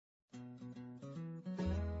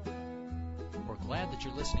glad that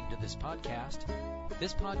you're listening to this podcast.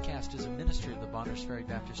 This podcast is a ministry of the Bonners Ferry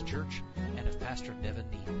Baptist Church and of Pastor Nevin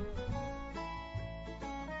Neal.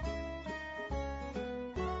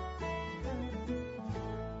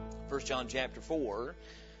 1 John chapter 4,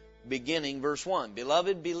 beginning verse 1.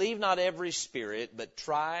 Beloved, believe not every spirit, but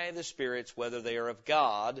try the spirits whether they are of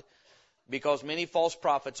God, because many false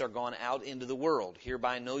prophets are gone out into the world.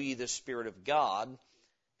 Hereby know ye the Spirit of God.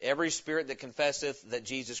 Every spirit that confesseth that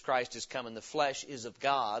Jesus Christ is come in the flesh is of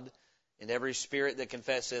God, and every spirit that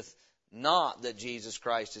confesseth not that Jesus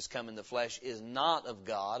Christ is come in the flesh is not of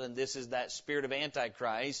God, and this is that spirit of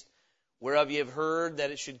Antichrist, whereof ye have heard that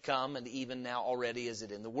it should come, and even now already is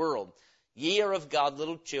it in the world. Ye are of God,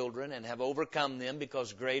 little children, and have overcome them,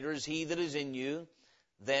 because greater is he that is in you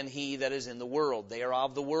than he that is in the world. They are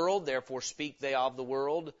of the world, therefore speak they of the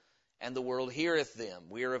world, and the world heareth them.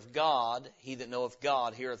 We are of God, he that knoweth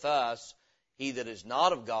God heareth us. He that is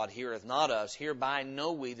not of God heareth not us. Hereby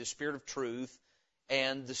know we the spirit of truth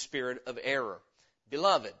and the spirit of error.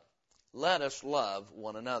 Beloved, let us love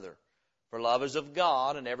one another. For love is of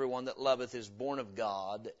God, and everyone that loveth is born of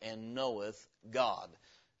God, and knoweth God.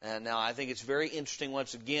 And now I think it's very interesting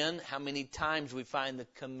once again how many times we find the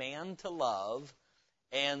command to love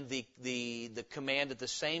and the command at the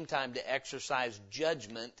same time to exercise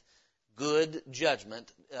judgment, good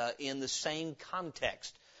judgment, in the same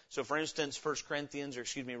context. So for instance,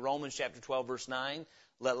 Romans chapter 12, verse 9,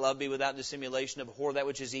 let love be without dissimulation, abhor that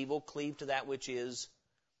which is evil, cleave to that which is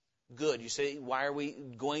good. You say, why are we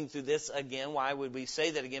going through this again? Why would we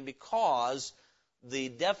say that again? Because the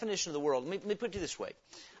definition of the world, let me put it this way.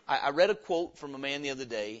 I read a quote from a man the other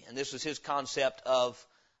day, and this was his concept of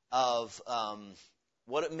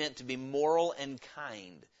what it meant to be moral and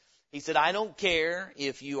kind. He said, I don't care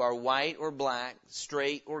if you are white or black,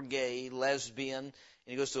 straight or gay, lesbian, and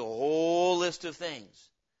he goes through a whole list of things.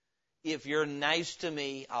 If you're nice to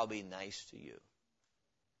me, I'll be nice to you.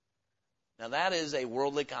 Now that is a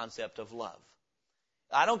worldly concept of love.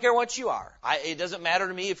 I don't care what you are. It doesn't matter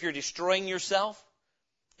to me if you're destroying yourself.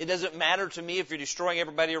 It doesn't matter to me if you're destroying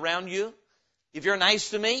everybody around you. If you're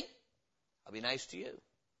nice to me, I'll be nice to you.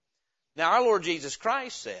 Now our Lord Jesus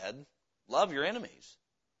Christ said, love your enemies.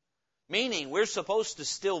 Meaning we're supposed to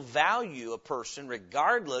still value a person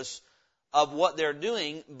regardless of what they're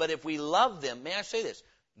doing, but if we love them, may I say this,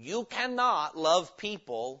 you cannot love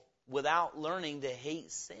people without learning to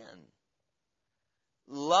hate sin.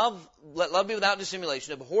 Let love be without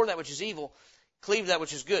dissimulation, abhor that which is evil, cleave to that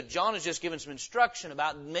which is good. John has just given some instruction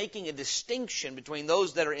about making a distinction between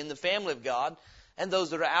those that are in the family of God and those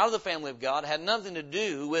that are out of the family of God. It had nothing to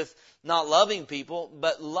do with not loving people,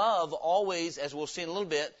 but love always, as we'll see in a little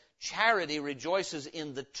bit, charity rejoices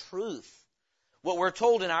in the truth. What we're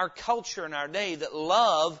told in our culture in our day, that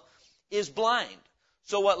love is blind.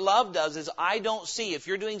 So what love does is I don't see. If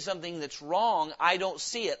you're doing something that's wrong, I don't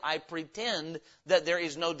see it. I pretend that there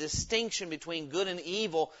is no distinction between good and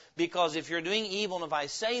evil, because if you're doing evil and if I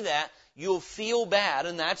say that, you'll feel bad,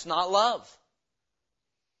 and that's not love.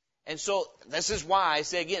 And so this is why I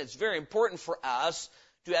say again, it's very important for us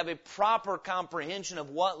to have a proper comprehension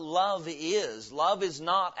of what love is. Love is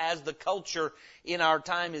not, as the culture in our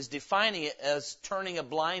time is defining it, as turning a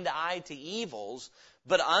blind eye to evils,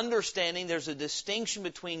 but understanding there's a distinction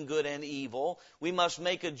between good and evil. We must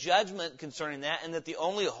make a judgment concerning that, and that the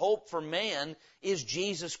only hope for man is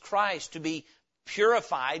Jesus Christ, to be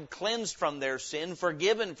purified, cleansed from their sin,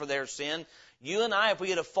 forgiven for their sin. You and I, if we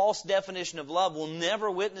get a false definition of love, will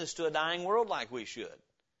never witness to a dying world like we should.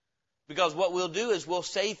 Because what we'll do is we'll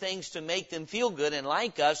say things to make them feel good and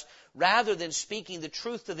like us, rather than speaking the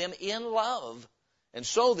truth to them in love. And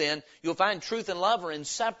so then, you'll find truth and love are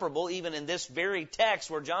inseparable, even in this very text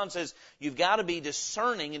where John says you've got to be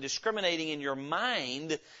discerning and discriminating in your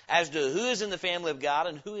mind as to who is in the family of God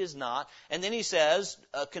and who is not. And then he says,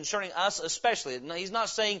 concerning us especially, he's not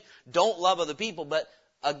saying don't love other people, but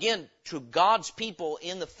again, to God's people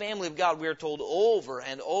in the family of God, we are told over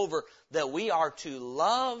and over that we are to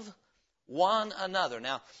love one another.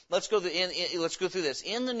 Now, let's go through this.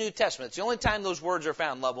 In the New Testament, it's the only time those words are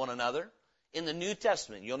found, love one another. In the New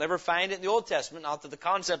Testament. You'll never find it in the Old Testament, not that the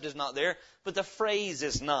concept is not there, but the phrase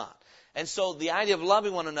is not. And so the idea of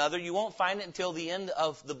loving one another, you won't find it until the end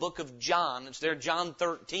of the book of John. It's there, John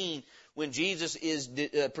 13, when Jesus is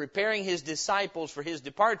preparing his disciples for his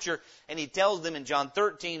departure, and he tells them in John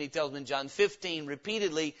 13, he tells them in John 15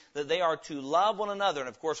 repeatedly that they are to love one another. And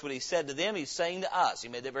of course what he said to them, he's saying to us. He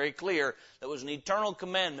made that very clear. That was an eternal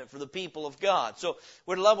commandment for the people of God. So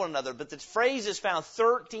we're to love one another. But the phrase is found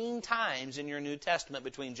 13 times in your New Testament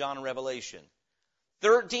between John and Revelation.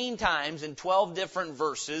 13 times in 12 different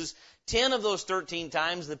verses. 10 of those 13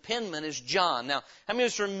 times, the penman is John. Now, how many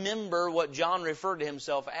of us remember what John referred to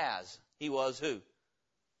himself as? He was who?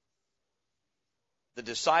 The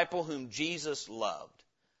disciple whom Jesus loved.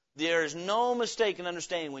 There is no mistake in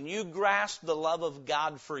understanding when you grasp the love of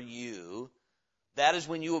God for you, that is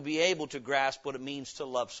when you will be able to grasp what it means to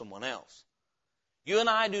love someone else. You and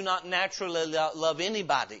I do not naturally love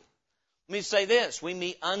anybody. Let me say this. We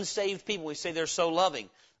meet unsaved people. We say they're so loving.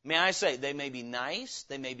 May I say, they may be nice,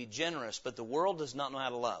 they may be generous, but the world does not know how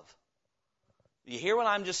to love. You hear what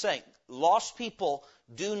I'm just saying? Lost people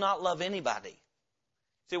do not love anybody.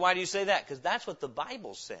 See, why do you say that? Because that's what the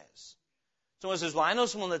Bible says. Someone says, well, I know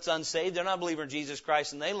someone that's unsaved. They're not a believer in Jesus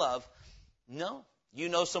Christ and they love. No. You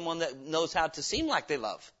know someone that knows how to seem like they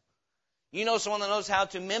love. You know someone that knows how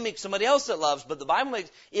to mimic somebody else that loves. But the Bible makes,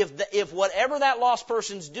 if whatever that lost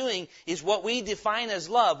person's doing is what we define as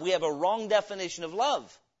love, we have a wrong definition of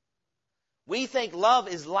love. We think love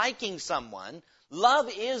is liking someone. Love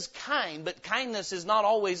is kind, but kindness is not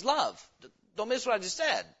always love. Don't miss what I just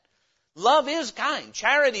said. Love is kind.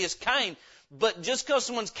 Charity is kind. But just because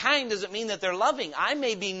someone's kind doesn't mean that they're loving. I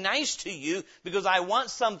may be nice to you because I want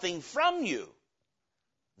something from you.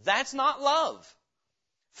 That's not love.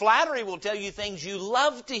 Flattery will tell you things you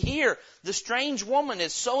love to hear. The strange woman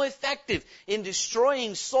is so effective in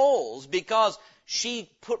destroying souls because she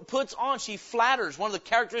she flatters. One of the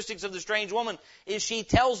characteristics of the strange woman is she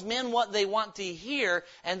tells men what they want to hear,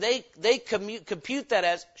 and they compute that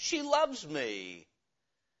as, she loves me.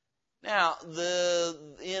 Now,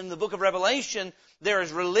 in the book of Revelation, there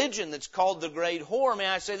is religion that's called the great whore. May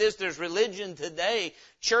I say this? There's religion today,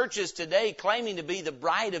 churches today claiming to be the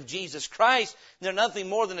bride of Jesus Christ. They're nothing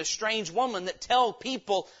more than a strange woman that tell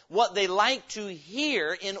people what they like to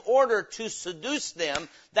hear in order to seduce them.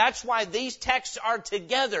 That's why these texts are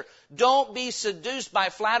together. Don't be seduced by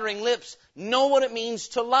flattering lips. Know what it means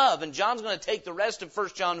to love. And John's going to take the rest of 1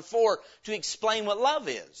 John 4 to explain what love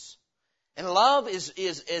is. And love is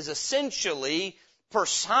essentially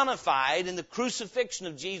personified in the crucifixion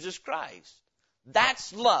of Jesus Christ.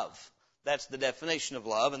 That's love. That's the definition of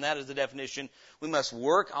love, and that is the definition we must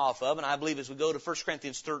work off of. And I believe as we go to 1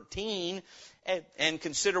 Corinthians 13 and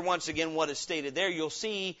consider once again what is stated there, you'll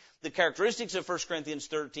see the characteristics of 1 Corinthians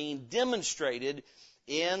 13 demonstrated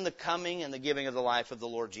in the coming and the giving of the life of the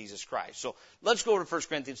Lord Jesus Christ. So let's go to 1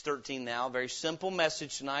 Corinthians 13 now. A very simple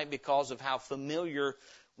message tonight because of how familiar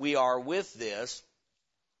we are with this.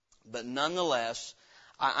 But nonetheless,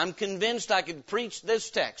 I'm convinced I could preach this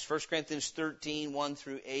text, 1 Corinthians 13, 1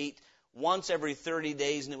 through 8, once every 30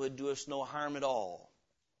 days, and it would do us no harm at all.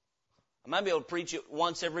 I might be able to preach it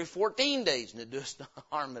once every 14 days, and it would do us no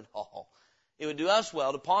harm at all. It would do us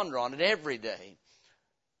well to ponder on it every day.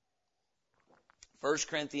 1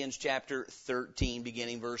 Corinthians chapter 13,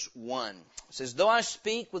 beginning verse 1. It says, though I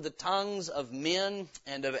speak with the tongues of men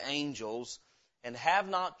and of angels, and have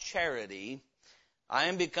not charity, I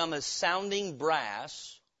am become a sounding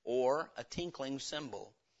brass or a tinkling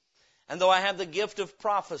cymbal. And though I have the gift of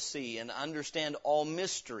prophecy and understand all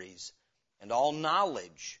mysteries and all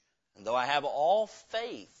knowledge, and though I have all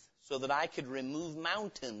faith so that I could remove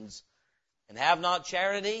mountains and have not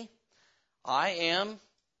charity, I am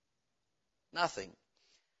nothing.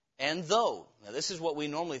 And though, now this is what we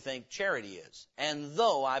normally think charity is, and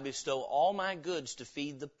though I bestow all my goods to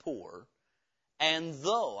feed the poor, and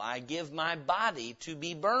though I give my body to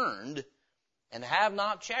be burned, and have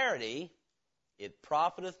not charity, it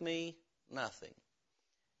profiteth me nothing.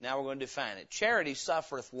 Now we're going to define it. Charity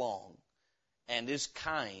suffereth long, and is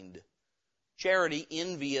kind. Charity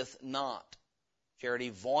envieth not. Charity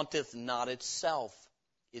vaunteth not itself,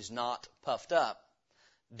 is not puffed up,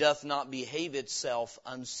 doth not behave itself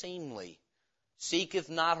unseemly, seeketh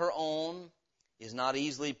not her own, is not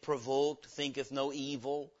easily provoked, thinketh no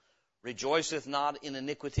evil, rejoiceth not in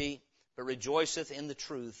iniquity, but rejoiceth in the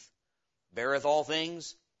truth, beareth all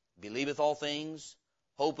things, believeth all things,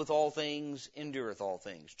 hopeth all things, endureth all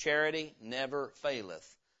things. Charity never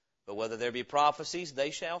faileth. But whether there be prophecies, they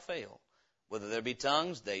shall fail. Whether there be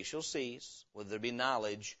tongues, they shall cease. Whether there be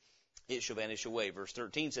knowledge, it shall vanish away. Verse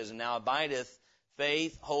 13 says, and now abideth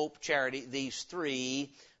faith, hope, charity, these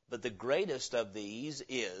three, but the greatest of these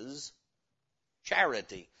is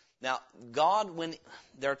charity. Now,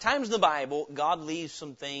 there are times in the Bible, God leaves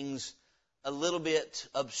some things a little bit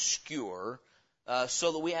obscure,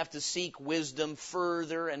 so that we have to seek wisdom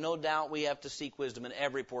further, and no doubt we have to seek wisdom in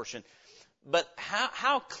every portion. But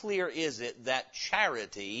how clear is it that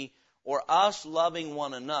charity, or us loving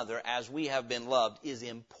one another as we have been loved, is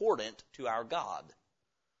important to our God?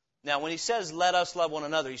 Now, when he says, let us love one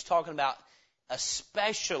another, he's talking about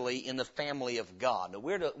especially in the family of God. Now,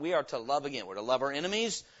 we are to love again. We're to love our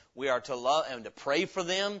enemies. We are to love and to pray for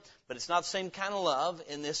them. But it's not the same kind of love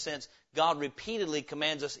in this sense. God repeatedly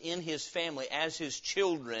commands us in His family as His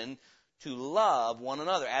children to love one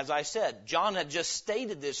another. As I said, John had just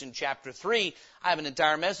stated this in chapter 3. I have an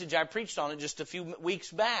entire message I preached on it just a few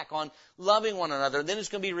weeks back on loving one another. Then it's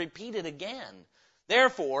going to be repeated again.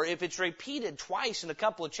 Therefore, if it's repeated twice in a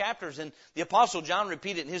couple of chapters, and the Apostle John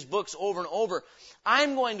repeated it in his books over and over,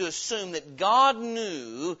 I'm going to assume that God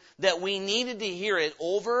knew that we needed to hear it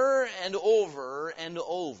over and over and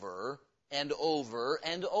over and over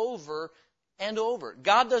and over and over.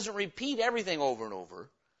 God doesn't repeat everything over and over.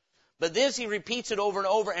 But this, He repeats it over and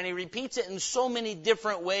over, and He repeats it in so many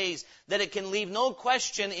different ways that it can leave no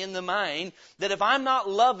question in the mind that if I'm not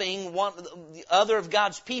loving other of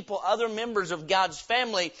God's people, other members of God's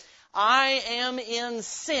family, I am in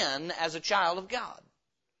sin as a child of God.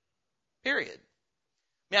 Period.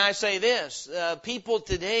 May I say this? People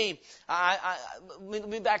today, let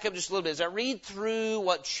me back up just a little bit. As I read through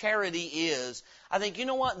what charity is, I think, you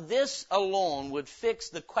know what? This alone would fix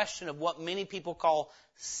the question of what many people call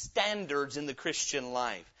standards in the Christian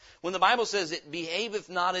life. When the Bible says it behaveth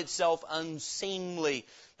not itself unseemly,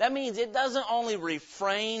 that means it doesn't only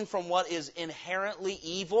refrain from what is inherently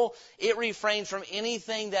evil, it refrains from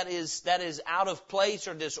anything that is out of place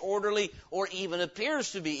or disorderly or even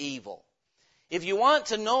appears to be evil. If you want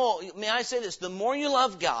to know, may I say this, the more you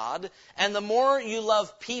love God and the more you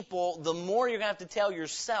love people, the more you're going to have to tell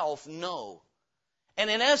yourself no. And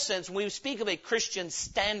in essence, when we speak of a Christian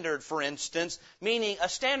standard, for instance, meaning a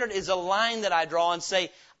standard is a line that I draw and say,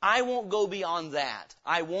 I won't go beyond that.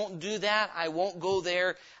 I won't do that. I won't go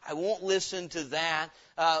there. I won't listen to that.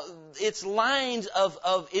 It's lines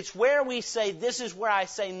it's where we say, this is where I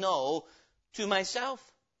say no to myself.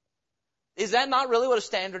 Is that not really what a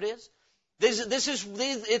standard is?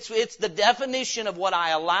 It's the definition of what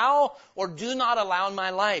I allow or do not allow in my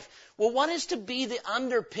life. Well, what is to be the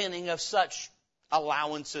underpinning of such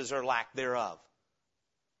allowances or lack thereof?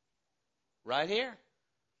 Right here.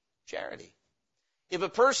 Charity. If a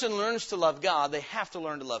person learns to love God, they have to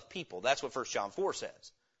learn to love people. That's what 1 John 4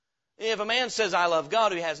 says. If a man says, I love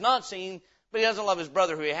God, who he has not seen, but he doesn't love his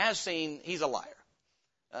brother who he has seen, he's a liar.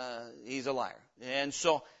 He's a liar. And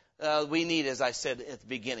so we need, as I said at the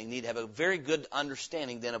beginning, need to have a very good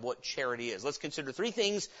understanding then of what charity is. Let's consider three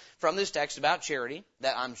things from this text about charity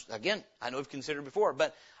that I know we've considered before,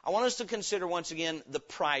 but I want us to consider once again the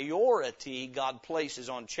priority God places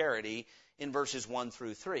on charity in verses 1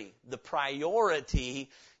 through 3. The priority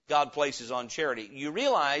God places on charity. You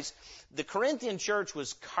realize the Corinthian church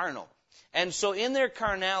was carnal. And so in their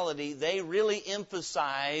carnality, they really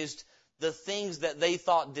emphasized the things that they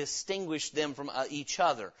thought distinguished them from each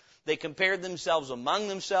other. They compared themselves among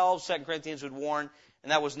themselves, 2 Corinthians would warn,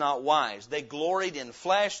 and that was not wise. They gloried in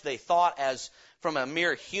flesh. They thought as from a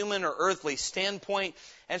mere human or earthly standpoint.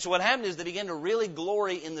 And so what happened is they began to really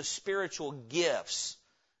glory in the spiritual gifts.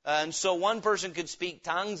 And so one person could speak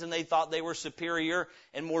tongues and they thought they were superior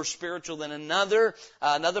and more spiritual than another.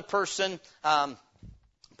 Another person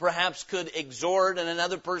perhaps could exhort, and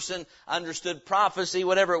another person understood prophecy,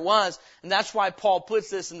 whatever it was. And that's why Paul puts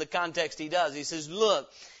this in the context he does. He says, look,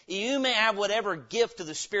 you may have whatever gift of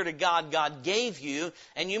the Spirit of God gave you,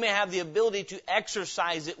 and you may have the ability to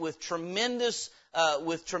exercise it with tremendous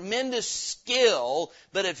skill,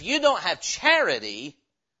 but if you don't have charity,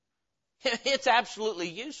 it's absolutely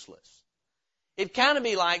useless. It'd kind of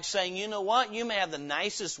be like saying, you know what, you may have the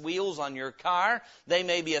nicest wheels on your car. They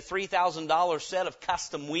may be a $3,000 set of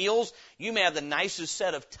custom wheels. You may have the nicest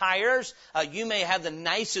set of tires. You may have the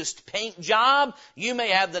nicest paint job. You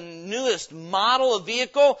may have the newest model of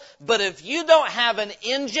vehicle. But if you don't have an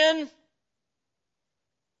engine,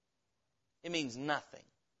 it means nothing.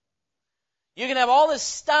 You can have all this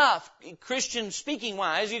stuff, Christian speaking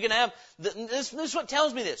wise. You can have, this is what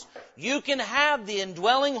tells me this. You can have the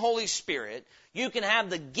indwelling Holy Spirit. You can have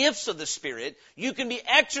the gifts of the Spirit. You can be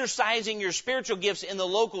exercising your spiritual gifts in the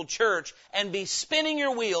local church and be spinning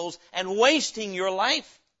your wheels and wasting your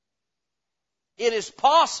life. It is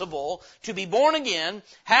possible to be born again,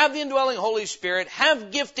 have the indwelling Holy Spirit,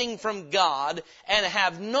 have gifting from God, and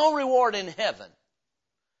have no reward in heaven.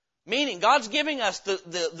 Meaning, God's giving us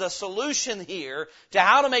the solution here to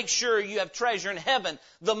how to make sure you have treasure in heaven.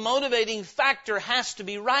 The motivating factor has to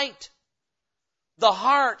be right. The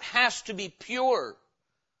heart has to be pure.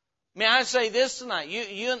 May I say this tonight?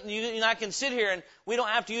 You and I can sit here and we don't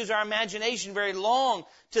have to use our imagination very long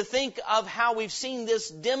to think of how we've seen this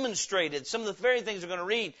demonstrated. Some of the very things we're going to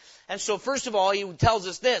read. And so first of all, he tells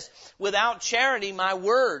us this. Without charity, my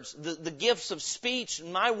words, the gifts of speech,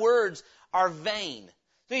 my words are vain.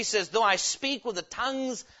 So he says, though I speak with the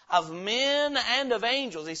tongues of men and of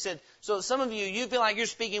angels. He said, so some of you feel like you're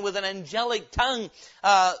speaking with an angelic tongue.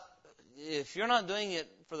 If you're not doing it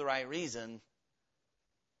for the right reason,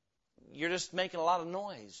 you're just making a lot of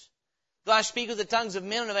noise. Though I speak with the tongues of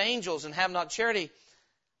men and of angels and have not charity,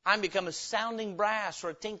 I'm become a sounding brass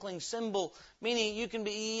or a tinkling cymbal. Meaning you can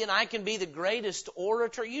be, and I can be the greatest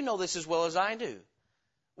orator. You know this as well as I do.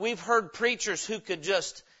 We've heard preachers who could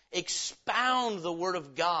just expound the Word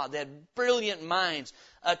of God. They had brilliant minds,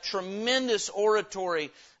 a tremendous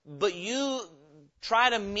oratory. But you try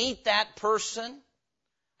to meet that person.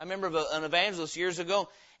 I remember an evangelist years ago,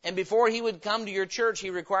 and before he would come to your church, he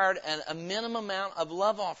required a minimum amount of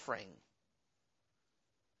love offering.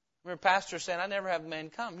 I remember pastor saying, I never have a man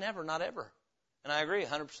come. Never, not ever. And I agree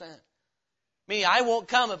 100%. Meaning, I won't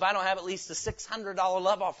come if I don't have at least a $600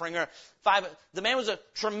 love offering or $5. The man was a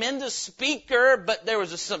tremendous speaker, but there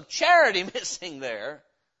was some charity missing there.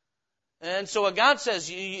 And so what God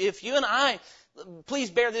says, if you and I, please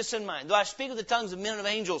bear this in mind. Though I speak with the tongues of men and of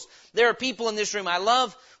angels, there are people in this room. I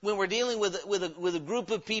love when we're dealing with a group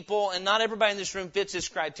of people, and not everybody in this room fits this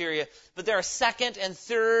criteria, but there are second and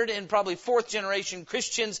third and probably fourth generation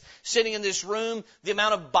Christians sitting in this room. The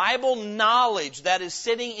amount of Bible knowledge that is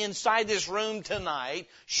sitting inside this room tonight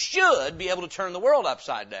should be able to turn the world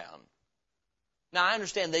upside down. Now, I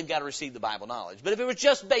understand they've got to receive the Bible knowledge, but if it was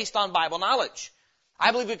just based on Bible knowledge,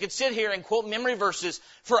 I believe we could sit here and quote memory verses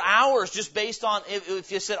for hours just based on,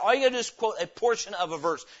 if you said, all you got to do is quote a portion of a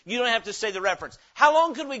verse. You don't have to say the reference. How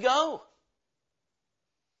long could we go?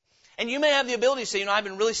 And you may have the ability to say, I've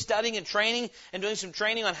been really studying and training and doing some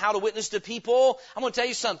training on how to witness to people. I'm going to tell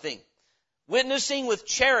you something. Witnessing with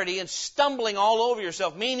charity and stumbling all over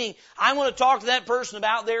yourself, meaning I want to talk to that person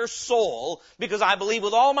about their soul because I believe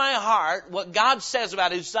with all my heart what God says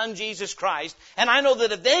about His Son Jesus Christ, and I know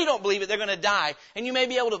that if they don't believe it, they're going to die. And you may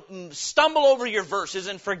be able to stumble over your verses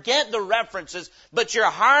and forget the references, but your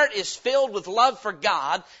heart is filled with love for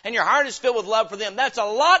God, and your heart is filled with love for them. That's a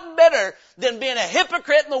lot better than being a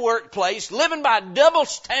hypocrite in the workplace, living by a double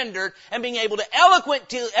standard, and being able to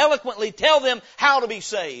eloquently tell them how to be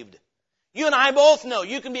saved. You and I both know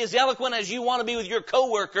you can be as eloquent as you want to be with your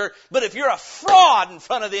coworker, but if you're a fraud in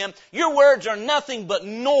front of them, your words are nothing but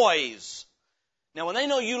noise. Now, when they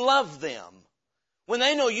know you love them, when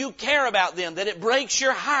they know you care about them, that it breaks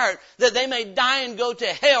your heart that they may die and go to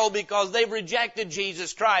hell because they've rejected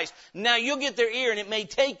Jesus Christ, now you'll get their ear, and it may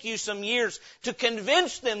take you some years to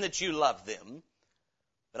convince them that you love them.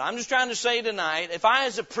 But I'm just trying to say tonight, if I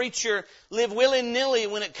as a preacher live willy-nilly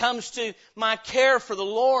when it comes to my care for the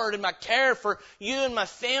Lord and my care for you and my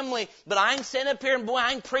family, but I can stand up here and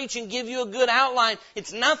I can preach and give you a good outline,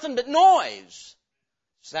 it's nothing but noise.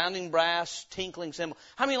 Sounding brass, tinkling cymbal.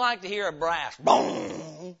 How many like to hear a brass?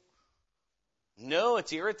 Boom! No,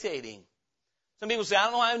 it's irritating. Some people say, I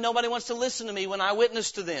don't know why nobody wants to listen to me when I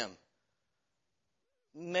witness to them.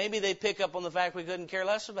 Maybe they pick up on the fact we couldn't care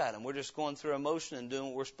less about them. We're just going through emotion and doing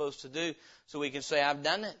what we're supposed to do so we can say, I've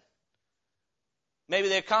done it. Maybe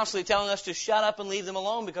they're constantly telling us to shut up and leave them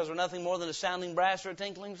alone because we're nothing more than a sounding brass or a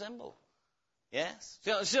tinkling cymbal. Yes?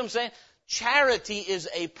 See what I'm saying? Charity is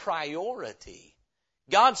a priority.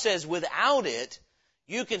 God says without it,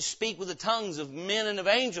 you can speak with the tongues of men and of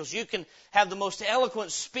angels. You can have the most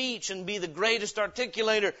eloquent speech and be the greatest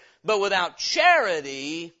articulator. But without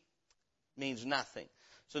charity, it means nothing.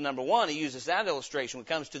 So number one, he uses that illustration. When it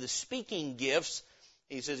comes to the speaking gifts,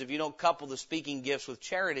 he says if you don't couple the speaking gifts with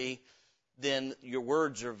charity, then your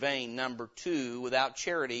words are vain. Number two, without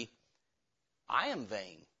charity, I am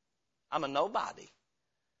vain. I'm a nobody.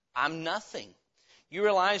 I'm nothing. You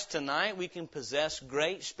realize tonight we can possess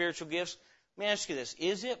great spiritual gifts? Let me ask you this.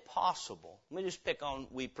 Is it possible? Let me just pick on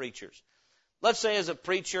we preachers. Let's say as a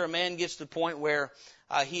preacher, a man gets to the point where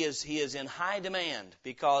he is in high demand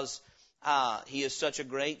because he is such a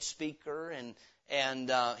great speaker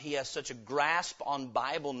and he has such a grasp on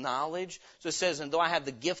Bible knowledge. So it says, and though I have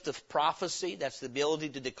the gift of prophecy, that's the ability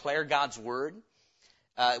to declare God's word,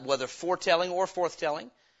 whether foretelling or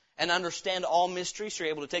forthtelling, and understand all mysteries, so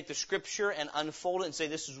you're able to take the Scripture and unfold it and say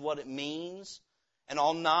this is what it means, and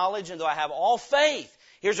all knowledge, and though I have all faith.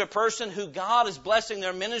 Here's a person who God is blessing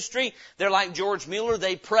their ministry. They're like George Mueller.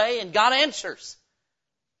 They pray and God answers.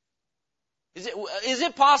 Is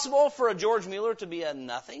it possible for a George Mueller to be a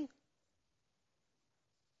nothing?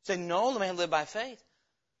 Say, no, the man lived by faith.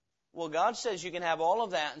 Well, God says you can have all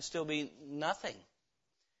of that and still be nothing.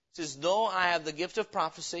 It says, though I have the gift of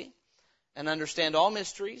prophecy and understand all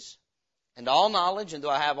mysteries and all knowledge, and though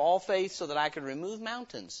I have all faith so that I can remove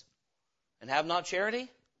mountains and have not charity,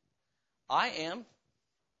 I am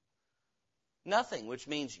nothing, which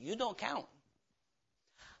means you don't count.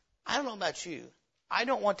 I don't know about you. I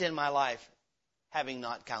don't want to end my life having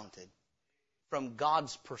not counted from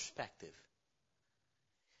God's perspective.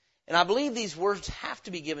 And I believe these words have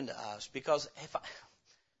to be given to us because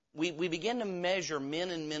we begin to measure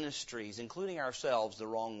men in ministries, including ourselves, the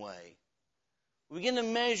wrong way. We begin to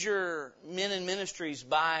measure men in ministries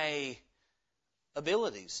by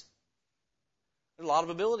abilities. There's a lot of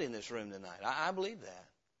ability in this room tonight. I believe that.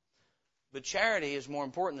 But charity is more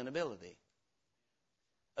important than ability.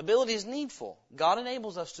 Ability is needful. God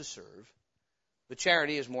enables us to serve. But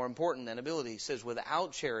charity is more important than ability. He says,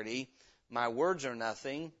 without charity, my words are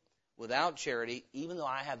nothing. Without charity, even though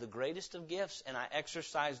I have the greatest of gifts and I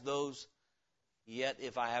exercise those, yet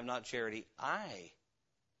if I have not charity, I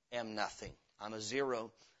am nothing. I'm a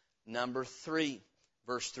zero. Number 3,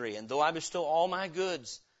 verse 3. And though I bestow all my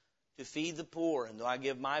goods to feed the poor, and though I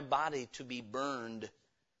give my body to be burned,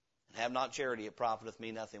 and have not charity, it profiteth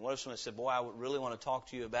me nothing. What if someone said, boy, I would really want to talk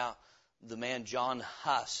to you about the man John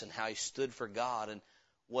Huss and how he stood for God and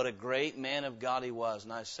what a great man of God he was.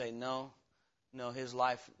 And I say, no, his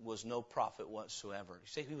life was no profit whatsoever. You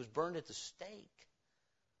say he was burned at the stake.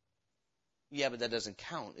 Yeah, but that doesn't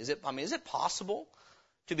count. Is it possible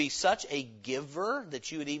to be such a giver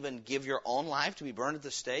that you would even give your own life to be burned at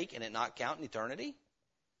the stake and it not count in eternity?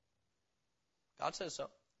 God says so.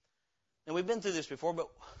 And we've been through this before, but,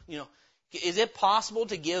 is it possible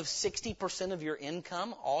to give 60% of your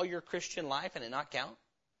income all your Christian life and it not count?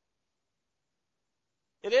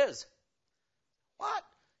 It is. What?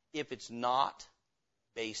 If it's not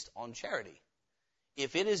based on charity.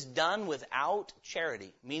 If it is done without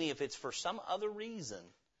charity, meaning if it's for some other reason,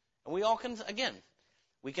 and we all can, again,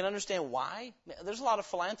 we can understand why. There's a lot of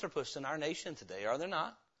philanthropists in our nation today, are there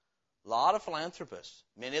not? A lot of philanthropists.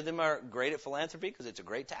 Many of them are great at philanthropy because it's a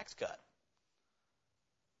great tax cut.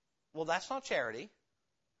 Well, that's not charity.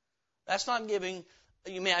 That's not giving.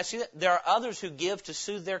 You may I see that? There are others who give to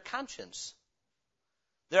soothe their conscience.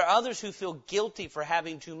 There are others who feel guilty for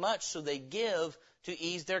having too much, so they give to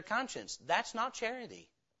ease their conscience. That's not charity.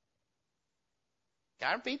 Can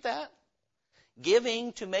I repeat that?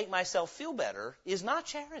 Giving to make myself feel better is not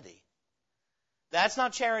charity. That's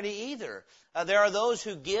not charity either. There are those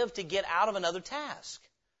who give to get out of another task.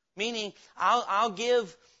 Meaning, I'll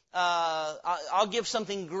give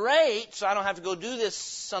something great so I don't have to go do this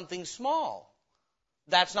something small.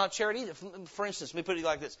 That's not charity either. For instance, let me put it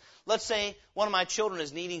like this. Let's say one of my children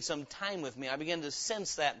is needing some time with me. I begin to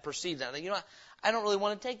sense that and perceive that. I don't really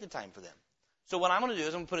want to take the time for them. So what I'm going to do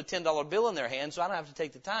is I'm going to put a $10 bill in their hand so I don't have to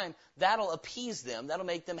take the time. That'll appease them. That'll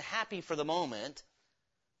make them happy for the moment.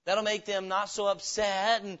 That'll make them not so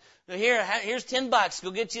upset. And here's $10.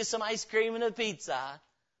 Go get you some ice cream and a pizza.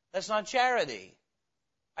 That's not charity.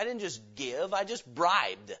 I didn't just give. I just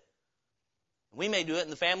bribed. We may do it in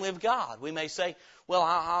the family of God. We may say, well,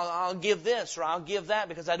 I'll give this or I'll give that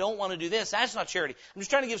because I don't want to do this. That's not charity. I'm just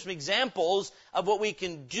trying to give some examples of what we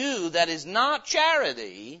can do that is not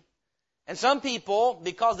charity. And some people,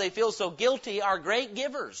 because they feel so guilty, are great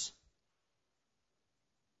givers.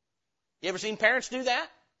 You ever seen parents do that?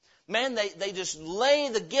 Man, they just lay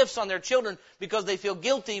the gifts on their children because they feel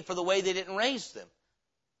guilty for the way they didn't raise them.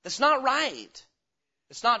 That's not right.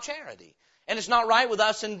 It's not charity. And it's not right with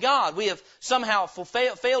us and God. We have somehow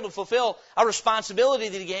failed to fulfill our responsibility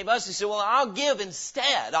that He gave us. He said, well, I'll give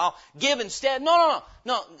instead. I'll give instead. No.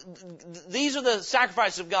 These are the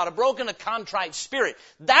sacrifices of God, a broken, a contrite spirit.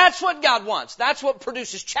 That's what God wants. That's what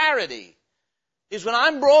produces charity. Is when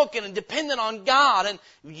I'm broken and dependent on God and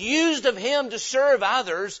used of Him to serve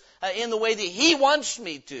others in the way that He wants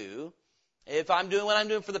me to. If I'm doing what I'm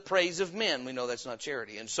doing for the praise of men, we know that's not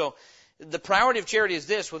charity. And so the priority of charity is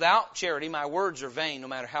this. Without charity, my words are vain, no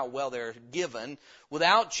matter how well they're given.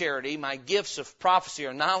 Without charity, my gifts of prophecy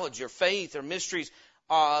or knowledge or faith or mysteries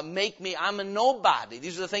make me, I'm a nobody.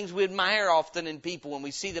 These are the things we admire often in people when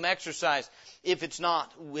we see them exercise, if it's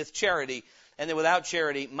not with charity. And then without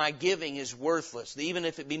charity, my giving is worthless. Even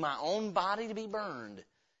if it be my own body to be burned,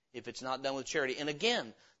 if it's not done with charity. And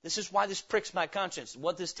again, this is why this pricks my conscience.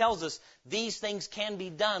 What this tells us, these things can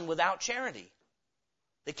be done without charity.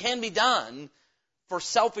 They can be done for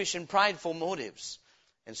selfish and prideful motives.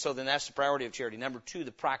 And so then that's the priority of charity. Number 2,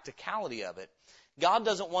 the practicality of it. God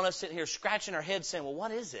doesn't want us sitting here scratching our heads saying, well,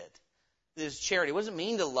 what is it? This is charity. What does it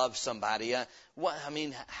mean to love somebody?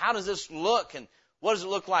 How does this look? And what does it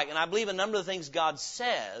look like? And I believe a number of the things God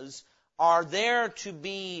says are there to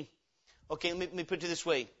be, okay, let me put it this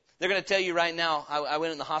way. They're going to tell you right now, I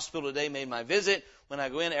went in the hospital today, made my visit. When I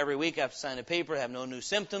go in every week, I have to sign a paper. I have no new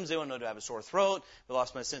symptoms. They want to know, do I have a sore throat? I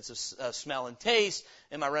lost my sense of smell and taste.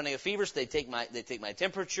 Am I running a fever? So they take my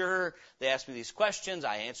temperature. They ask me these questions.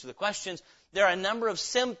 I answer the questions. There are a number of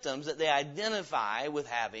symptoms that they identify with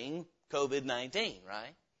having COVID-19,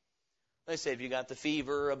 right? They say if you got the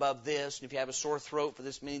fever above this, and if you have a sore throat for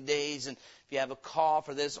this many days, and if you have a cough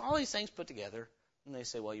or this, all these things put together, and they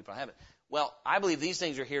say, well, you probably have it. Well, I believe these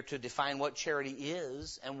things are here to define what charity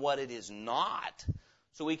is and what it is not.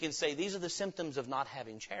 So we can say these are the symptoms of not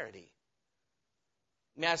having charity.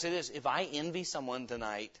 May I say this? If I envy someone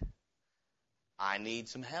tonight, I need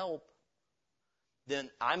some help. Then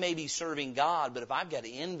I may be serving God, but if I've got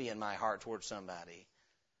envy in my heart towards somebody,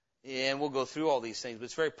 and we'll go through all these things, but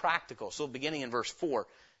it's very practical. So beginning in verse 4, it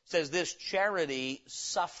says this, charity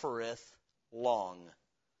suffereth long.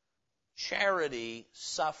 Charity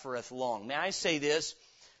suffereth long. May I say this?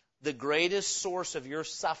 The greatest source of your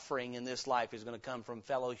suffering in this life is going to come from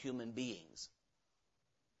fellow human beings.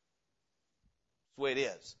 That's the way it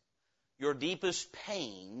is. Your deepest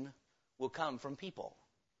pain will come from people.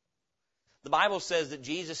 The Bible says that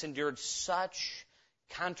Jesus endured such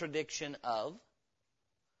contradiction of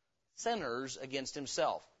sinners against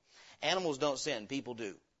himself. Animals don't sin, people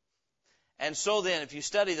do. And so then, if you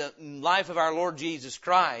study the life of our Lord Jesus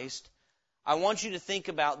Christ, I want you to think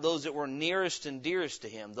about those that were nearest and dearest to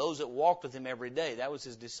him, those that walked with him every day. That was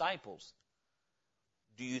his disciples.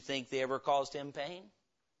 Do you think they ever caused him pain?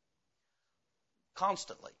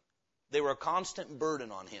 Constantly. They were a constant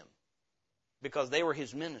burden on him because they were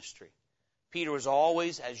his ministry. Peter was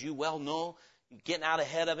always, as you well know, getting out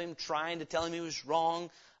ahead of him, trying to tell him he was wrong.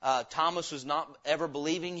 Thomas was not ever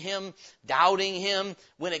believing him, doubting him.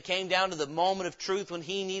 When it came down to the moment of truth, when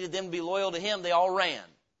he needed them to be loyal to him, they all ran.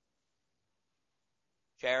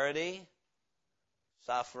 Charity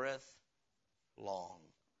suffereth long.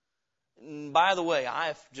 And by the way,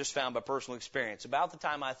 I've just found by personal experience, about the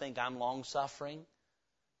time I think I'm long-suffering,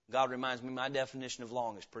 God reminds me my definition of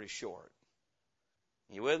long is pretty short.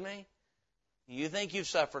 You with me? You think you've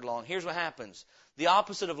suffered long. Here's what happens. The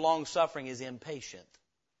opposite of long-suffering is impatient.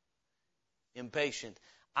 Impatient.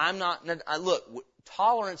 Look,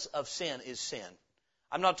 tolerance of sin is sin.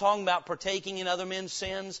 I'm not talking about partaking in other men's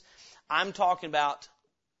sins. I'm talking about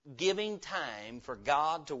giving time for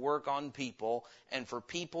God to work on people and for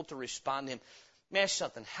people to respond to him. Let me ask you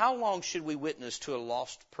something. How long should we witness to a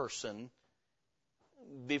lost person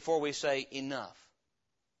before we say enough?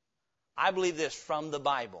 I believe this from the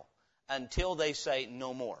Bible. Until they say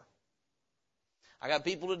no more. I got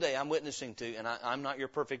people today I'm witnessing to, and I'm not your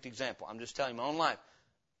perfect example. I'm just telling you my own life.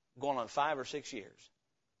 Going on 5 or 6 years.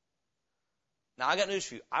 Now, I got news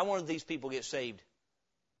for you. I wanted these people to get saved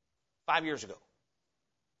 5 years ago.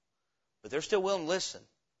 But they're still willing to listen.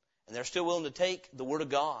 And they're still willing to take the Word of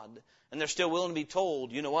God. And they're still willing to be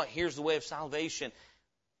told, you know what, here's the way of salvation.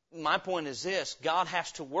 My point is this, God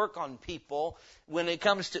has to work on people. When it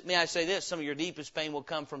comes to, may I say this, some of your deepest pain will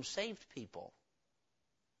come from saved people.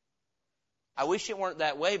 I wish it weren't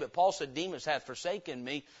that way, but Paul said, Demas hath forsaken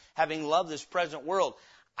me, having loved this present world.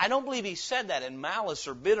 I don't believe he said that in malice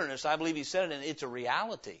or bitterness. I believe he said it in it's a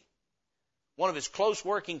reality. One of his close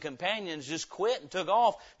working companions just quit and took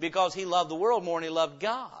off because he loved the world more than he loved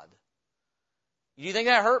God. Do you think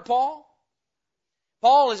that hurt Paul?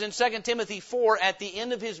 Paul is in 2 Timothy 4 at the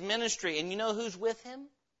end of his ministry, and you know who's with him?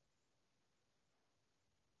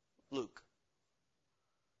 Luke.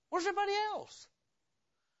 Where's everybody else?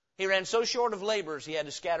 He ran so short of laborers, he had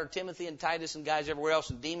to scatter Timothy and Titus and guys everywhere else,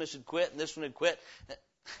 and Demas had quit, and this one had quit.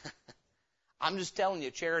 I'm just telling you,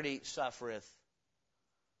 charity suffereth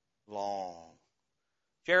long.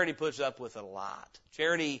 Charity puts up with a lot.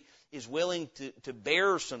 Charity is willing to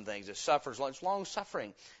bear some things. It suffers long. It's long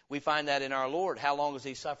suffering. We find that in our Lord. How long has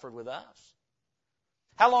he suffered with us?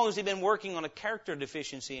 How long has he been working on a character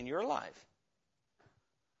deficiency in your life?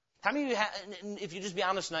 How many of you if you just be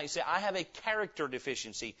honest tonight, you say, I have a character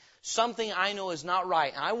deficiency. Something I know is not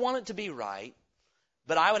right. And I want it to be right,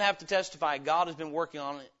 but I would have to testify God has been working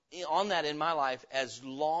on that in my life as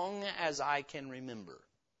long as I can remember.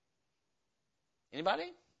 Anybody?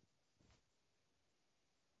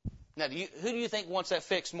 Now, who do you think wants that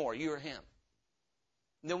fixed more, you or him?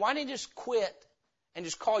 Then why didn't he just quit and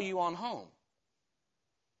just call you on home?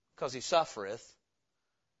 Because he suffereth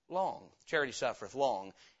long. Charity suffereth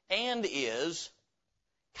long. And is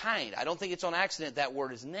kind. I don't think it's on accident that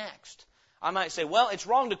word is next. I might say, well, it's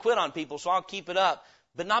wrong to quit on people, so I'll keep it up.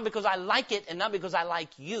 But not because I like it and not because I like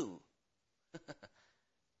you.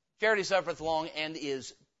 Charity suffereth long and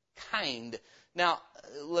is kind. Now,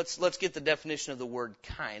 let's get the definition of the word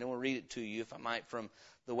kind. I want to read it to you, if I might, from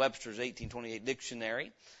the Webster's 1828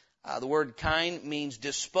 dictionary. The word kind means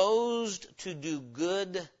disposed to do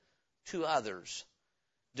good to others.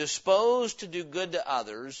 Disposed to do good to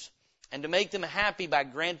others and to make them happy by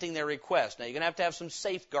granting their request. Now, you're going to have some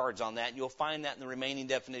safeguards on that, and you'll find that in the remaining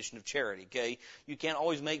definition of charity, okay? You can't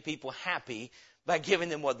always make people happy by giving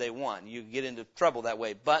them what they want. You get into trouble that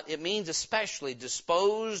way. But it means especially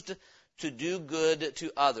disposed to do good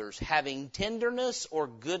to others, having tenderness or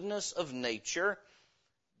goodness of nature,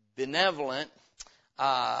 benevolent,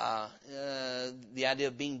 the idea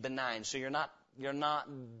of being benign. So you're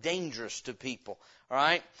not dangerous to people. All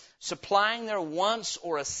right? Supplying their wants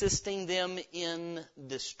or assisting them in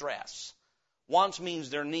distress. Wants means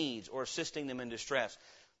their needs or assisting them in distress.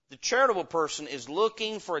 The charitable person is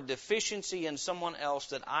looking for a deficiency in someone else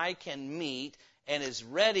that I can meet and is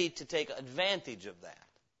ready to take advantage of that.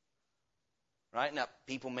 Right? Now,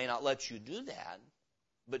 people may not let you do that,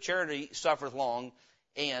 but charity suffereth long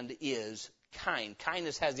and is kind.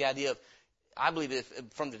 Kindness has the idea of, I believe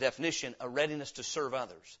from the definition, a readiness to serve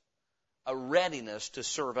others. A readiness to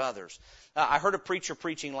serve others. I heard a preacher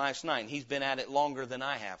preaching last night. He's been at it longer than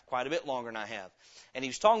I have, quite a bit longer than I have. And he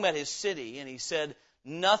was talking about his city, and he said,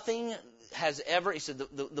 nothing has ever, he said,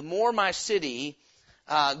 the more my city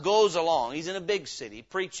goes along, he's in a big city,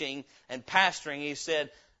 preaching and pastoring, he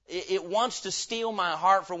said, it wants to steal my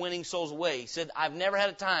heart for winning souls away. He said, I've never had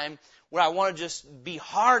a time where I want to just be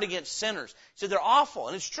hard against sinners. He said, they're awful,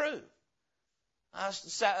 and it's true. I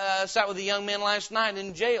sat with a young man last night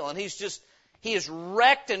in jail, and he has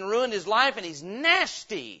wrecked and ruined his life, and he's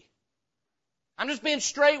nasty. I'm just being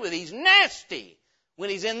straight with you. He's nasty. When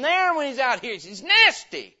he's in there and when he's out here, he's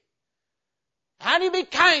nasty. How do you be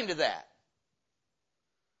kind to that?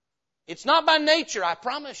 It's not by nature, I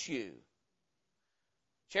promise you.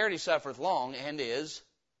 Charity suffereth long and is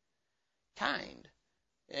kind.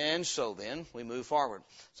 And so then, we move forward.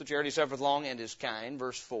 So charity suffereth long and is kind,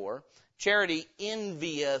 verse 4. Charity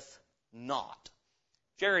envieth not.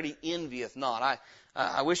 Charity envieth not.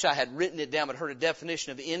 I wish I had written it down, but heard a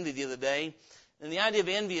definition of envy the other day. And the idea of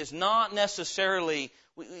envy is not necessarily,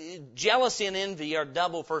 jealousy and envy are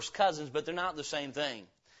double first cousins, but they're not the same thing.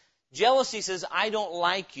 Jealousy says, I don't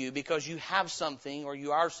like you because you have something or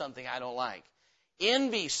you are something I don't like.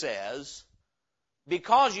 Envy says,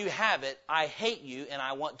 because you have it, I hate you and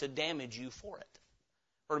I want to damage you for it.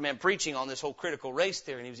 I heard a man preaching on this whole critical race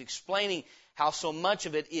theory, and he was explaining how so much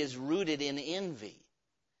of it is rooted in envy.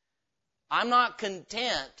 I'm not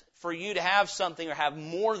content for you to have something or have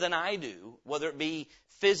more than I do, whether it be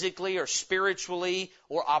physically or spiritually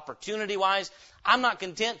or opportunity-wise. I'm not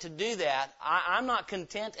content to do that. I'm not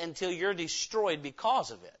content until you're destroyed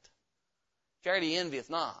because of it. Charity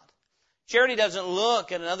envieth not. Charity doesn't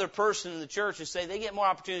look at another person in the church and say, they get more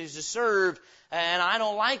opportunities to serve, and I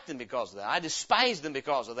don't like them because of that. I despise them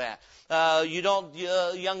because of that. A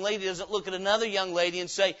young lady doesn't look at another young lady and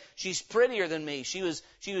say, she's prettier than me. She was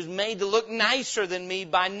made to look nicer than me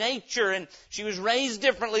by nature, and she was raised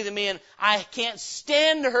differently than me, and I can't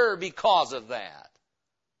stand her because of that.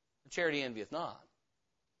 Charity envieth not.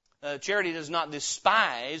 Charity does not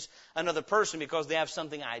despise another person because they have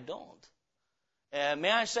something I don't.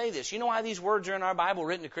 May I say this? You know why these words are in our Bible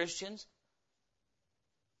written to Christians?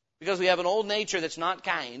 Because we have an old nature that's not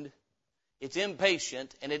kind, it's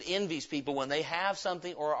impatient, and it envies people when they have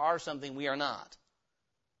something or are something we are not.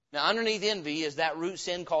 Now, underneath envy is that root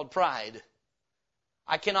sin called pride.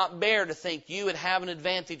 I cannot bear to think you would have an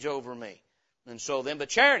advantage over me. And so then, but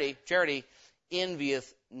charity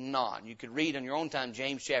envieth not. You could read on your own time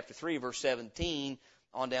James chapter 3, verse 17,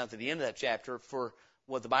 on down to the end of that chapter, for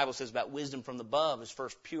what the Bible says about wisdom from above is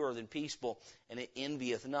first pure, then peaceable, and it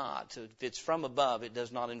envieth not. So if it's from above, it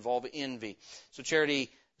does not involve envy. So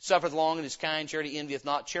charity suffereth long and is kind. Charity envieth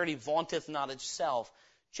not. Charity vaunteth not itself.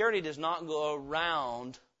 Charity does not go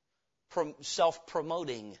around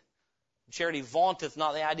self-promoting. Charity vaunteth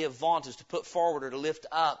not. The idea of vaunt is to put forward or to lift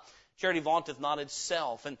up. Charity vaunteth not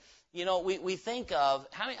itself. And, you know, we think of,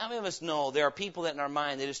 how many of us know there are people that in our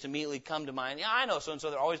mind, they just immediately come to mind, yeah, I know so-and-so,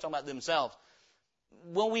 they're always talking about themselves.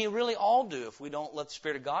 Well, we really all do if we don't let the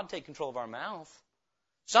Spirit of God take control of our mouth.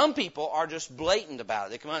 Some people are just blatant about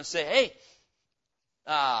it. They come out and say, hey,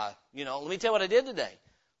 let me tell you what I did today.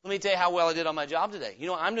 Let me tell you how well I did on my job today. You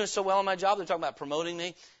know, I'm doing so well on my job, they're talking about promoting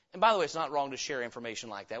me. And by the way, it's not wrong to share information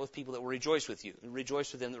like that with people that will rejoice with you.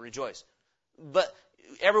 Rejoice with them that rejoice. But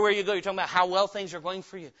everywhere you go, you're talking about how well things are going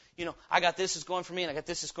for you. You know, I got this is going for me, and I got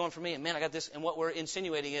this is going for me, and man, I got this. And what we're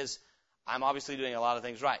insinuating is, I'm obviously doing a lot of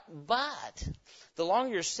things right. But the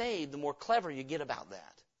longer you're saved, the more clever you get about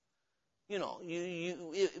that. You know,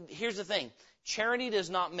 here's the thing. Charity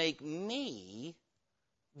does not make me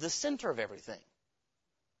the center of everything.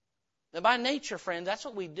 Now, by nature, friend, that's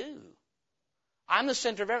what we do. I'm the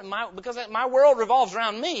center of everything, because my world revolves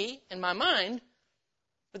around me and my mind,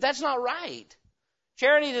 but that's not right.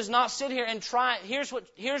 Charity does not sit here and try. Here's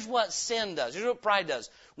what sin does. Here's what pride does.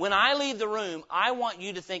 When I leave the room, I want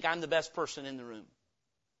you to think I'm the best person in the room.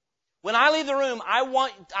 When I leave the room, I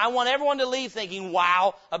want everyone to leave thinking,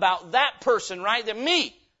 wow, about that person right there,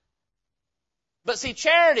 me. But see,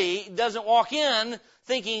 charity doesn't walk in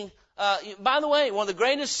thinking, by the way, one of the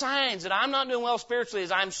greatest signs that I'm not doing well spiritually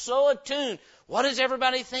is I'm so attuned. What is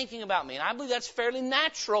everybody thinking about me? And I believe that's fairly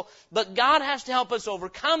natural, but God has to help us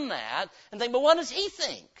overcome that and think, but what does He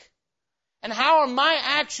think? And how are my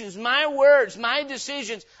actions, my words, my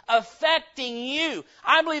decisions affecting you?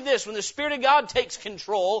 I believe this, when the Spirit of God takes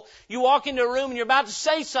control, you walk into a room and you're about to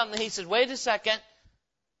say something, He says, wait a second.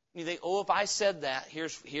 You think, oh, if I said that,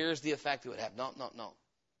 here's the effect it would have. No.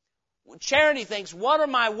 Charity thinks, what are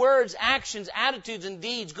my words, actions, attitudes, and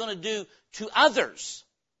deeds going to do to others?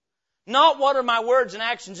 Not what are my words and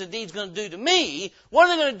actions and deeds going to do to me. What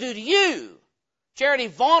are they going to do to you? Charity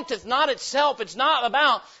vaunteth not itself. It's not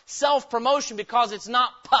about self-promotion because it's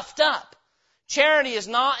not puffed up. Charity is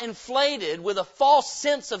not inflated with a false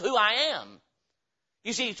sense of who I am.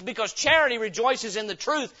 You see, because charity rejoices in the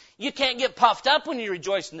truth. You can't get puffed up when you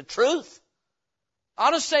rejoice in the truth.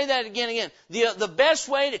 I'll just say that again. The best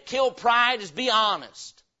way to kill pride is be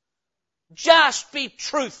honest. Just be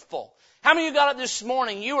truthful. How many of you got up this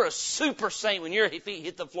morning, you were a super saint when your feet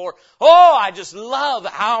hit the floor? Oh, I just love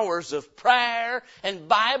hours of prayer and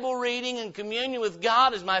Bible reading and communion with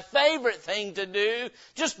God is my favorite thing to do.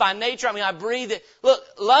 Just by nature, I breathe it. Look,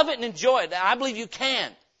 love it and enjoy it. I believe you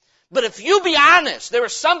can. But if you be honest, there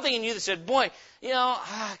was something in you that said, boy,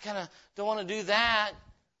 I kind of don't want to do that.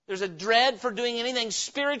 There's a dread for doing anything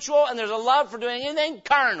spiritual and there's a love for doing anything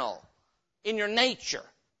carnal in your nature.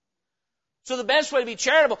 So the best way to be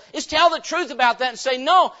charitable is tell the truth about that and say,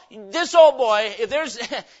 no, this old boy, if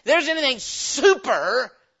there's anything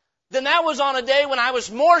super, then that was on a day when I was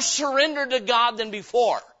more surrendered to God than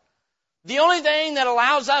before. The only thing that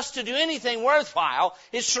allows us to do anything worthwhile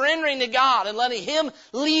is surrendering to God and letting Him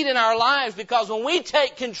lead in our lives, because when we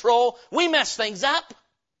take control, we mess things up.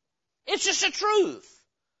 It's just the truth.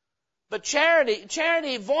 But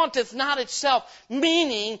charity vaunteth not itself,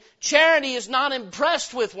 meaning charity is not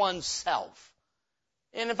impressed with oneself.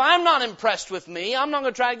 And if I'm not impressed with me, I'm not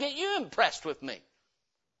going to try to get you impressed with me.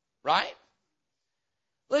 Right?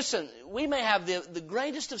 Listen, we may have the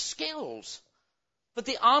greatest of skills, but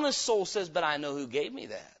the honest soul says, but I know who gave me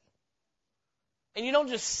that. And you don't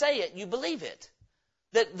just say it, you believe it.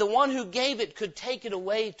 That the one who gave it could take it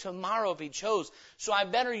away tomorrow if He chose. So I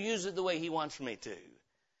better use it the way He wants me to.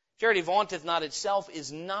 Charity vaunteth not itself,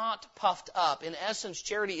 is not puffed up. In essence,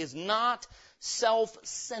 charity is not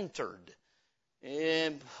self-centered.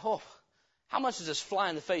 How much does this fly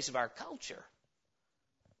in the face of our culture?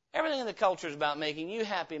 Everything in the culture is about making you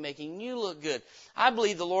happy, making you look good. I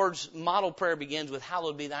believe the Lord's model prayer begins with,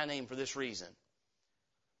 hallowed be thy name, for this reason.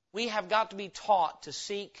 We have got to be taught to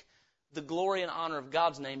seek the glory and honor of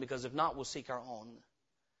God's name, because if not, we'll seek our own.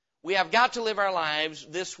 We have got to live our lives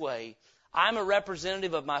this way. I'm a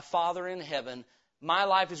representative of my Father in heaven. My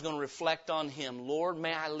life is going to reflect on Him. Lord,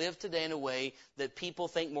 may I live today in a way that people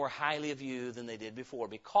think more highly of You than they did before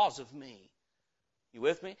because of me. You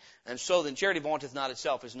with me? And so then charity vaunteth not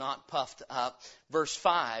itself, is not puffed up. Verse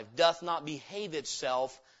 5, doth not behave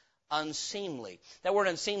itself unseemly. That word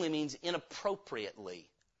unseemly means inappropriately.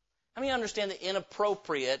 How many understand that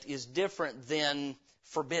inappropriate is different than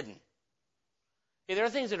forbidden? Okay, there are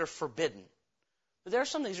things that are forbidden. But there are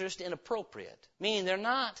some things that are just inappropriate, meaning they're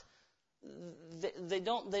not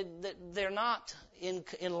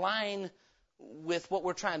in line with what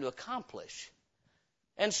we're trying to accomplish.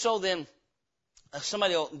 And so then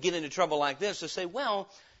somebody will get into trouble like this to say, well,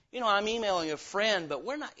 I'm emailing a friend, but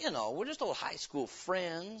we're not, we're just old high school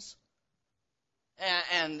friends.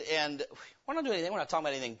 And we're not doing anything. We're not talking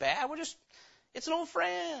about anything bad. It's an old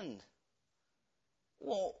friend.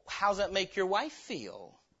 Well, how's that make your wife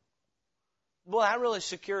feel? Well, that really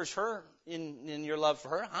secures her in your love for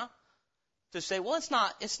her, huh? To say, well, it's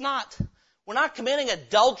not, we're not committing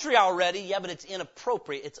adultery already. Yeah, but it's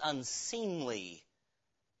inappropriate. It's unseemly.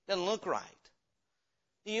 Doesn't look right.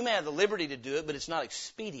 You may have the liberty to do it, but it's not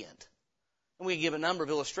expedient. And we give a number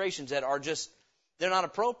of illustrations that are they're not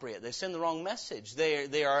appropriate. They send the wrong message.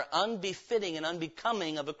 They are unbefitting and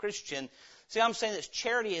unbecoming of a Christian. See, I'm saying that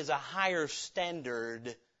charity is a higher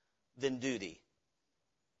standard than duty.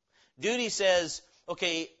 Duty says,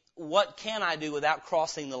 okay, what can I do without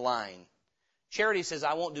crossing the line? Charity says,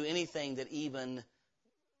 I won't do anything that even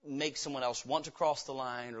makes someone else want to cross the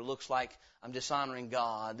line or looks like I'm dishonoring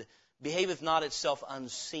God, behaveth not itself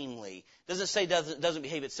unseemly. Doesn't say doesn't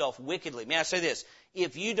behave itself wickedly. May I say this?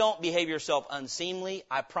 If you don't behave yourself unseemly,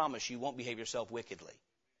 I promise you won't behave yourself wickedly.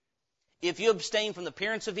 If you abstain from the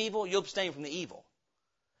appearance of evil, you'll abstain from the evil.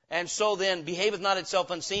 And so then, behaveth not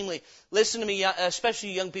itself unseemly. Listen to me,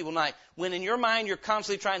 especially young people tonight. When in your mind you're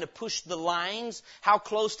constantly trying to push the lines, how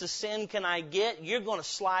close to sin can I get? You're going to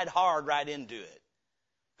slide hard right into it.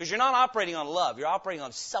 Because you're not operating on love. You're operating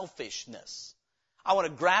on selfishness. I want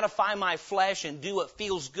to gratify my flesh and do what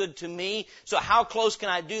feels good to me. So how close can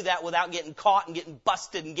I do that without getting caught and getting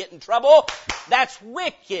busted and getting in trouble? That's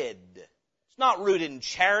wicked. It's not rooted in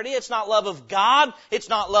charity. It's not love of God. It's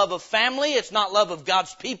not love of family. It's not love of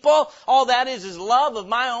God's people. All that is love of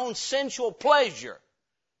my own sensual pleasure.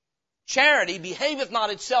 Charity behaveth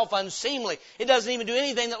not itself unseemly. It doesn't even do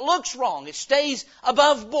anything that looks wrong. It stays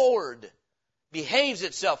above board. Behaves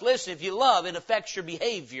itself. Listen, if you love, it affects your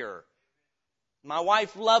behavior. My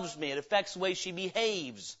wife loves me. It affects the way she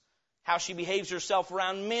behaves. How she behaves herself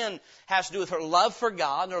around men has to do with her love for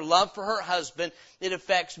God and her love for her husband. It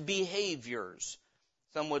affects behaviors.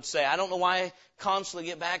 Some would say, I don't know why I constantly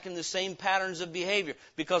get back in the same patterns of behavior.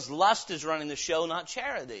 Because lust is running the show, not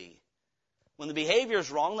charity. When the behavior is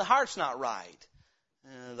wrong, the heart's not right.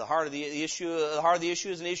 The heart of the issue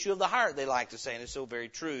is an issue of the heart, they like to say, and it's so very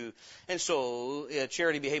true. And so,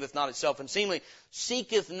 charity behaveth not itself unseemly,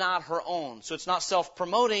 seeketh not her own. So it's not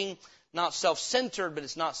self-promoting, not self-centered, but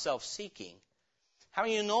it's not self-seeking. How do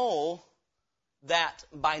you know that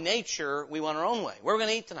by nature we want our own way? Where are we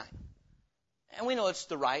going to eat tonight? And we know it's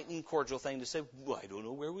the right and cordial thing to say, well, I don't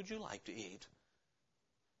know, where would you like to eat?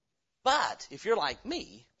 But if you're like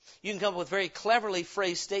me, you can come up with very cleverly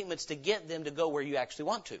phrased statements to get them to go where you actually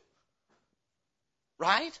want to.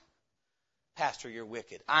 Right? Pastor, you're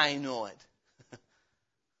wicked. I know it. But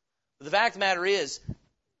the fact of the matter is,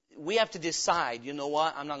 we have to decide, you know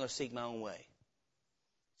what? I'm not going to seek my own way.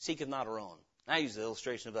 Seeketh not our own. I use the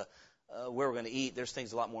illustration of where we're going to eat. There's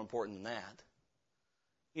things a lot more important than that.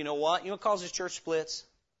 You know what? You know what causes church splits?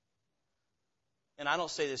 And I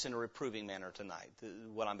don't say this in a reproving manner tonight,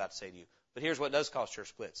 what I'm about to say to you. But here's what does cause church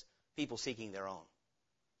splits. People seeking their own.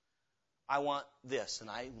 I want this, and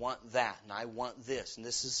I want that, and I want this, and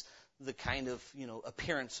this is the kind of,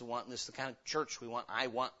 appearance we want, and this is the kind of church we want. I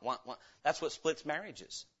want. That's what splits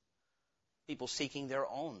marriages. People seeking their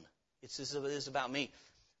own. It is about me.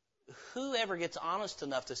 Whoever gets honest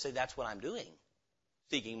enough to say that's what I'm doing,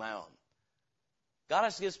 seeking my own. God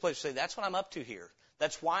has to get us a place to say that's what I'm up to here.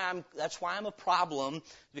 That's why I'm a problem,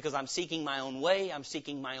 because I'm seeking my own way, I'm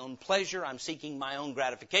seeking my own pleasure, I'm seeking my own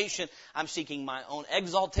gratification, I'm seeking my own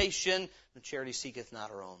exaltation. And charity seeketh not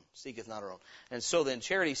her own, seeketh not her own. And so then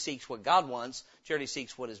charity seeks what God wants. Charity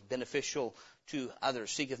seeks what is beneficial to others.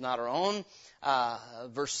 Seeketh not her own.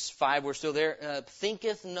 Verse 5, we're still there.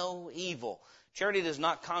 Thinketh no evil. Charity does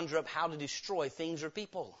not conjure up how to destroy things or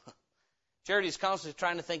people. Charity is constantly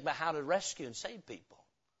trying to think about how to rescue and save people,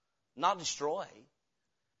 not destroy.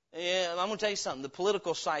 Yeah, I'm going to tell you something. The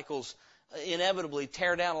political cycles inevitably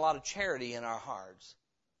tear down a lot of charity in our hearts.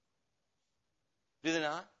 Do they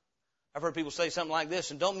not? I've heard people say something like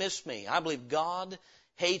this, and don't miss me. I believe God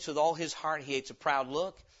hates with all his heart. He hates a proud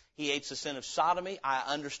look. He hates the sin of sodomy. I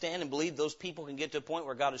understand and believe those people can get to a point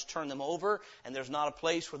where God has turned them over, and there's not a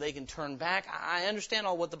place where they can turn back. I understand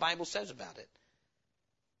all what the Bible says about it.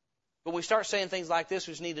 But we start saying things like this,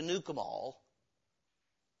 we just need to nuke them all.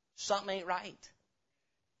 Something ain't right.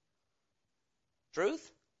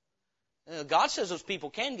 Truth? God says those people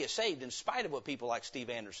can get saved in spite of what people like Steve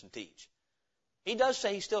Anderson teach. He does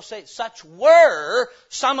say, he still says, such were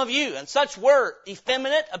some of you, and such were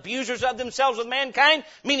effeminate, abusers of themselves with mankind,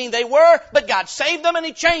 meaning they were, but God saved them and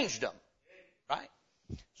he changed them. Right?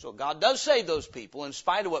 So God does save those people in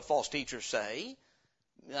spite of what false teachers say.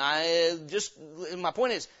 My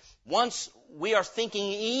point is, once we are thinking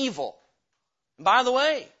evil, and by the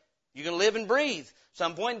way, you're going to live and breathe.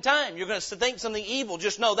 Some point in time, you're going to think something evil.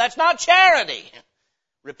 Just know that's not charity.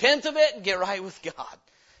 Repent of it and get right with God.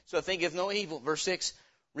 So thinketh no evil. Verse 6,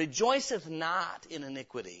 rejoiceth not in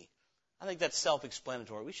iniquity. I think that's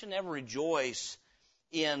self-explanatory. We should never rejoice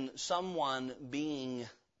in someone being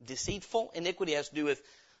deceitful. Iniquity has to do with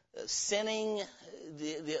sinning.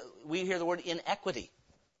 We hear the word inequity.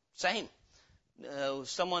 Same.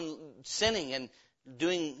 Someone sinning and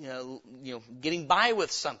doing, getting by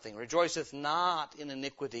with something. Rejoiceth not in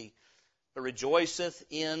iniquity, but rejoiceth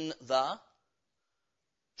in the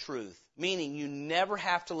truth. Meaning you never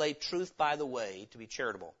have to lay truth by the way to be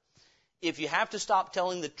charitable. If you have to stop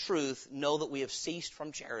telling the truth, know that we have ceased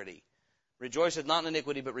from charity. Rejoiceth not in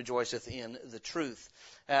iniquity, but rejoiceth in the truth.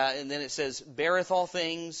 And then it says, beareth all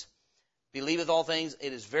things, Believeth all things.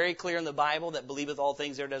 It is very clear in the Bible that believeth all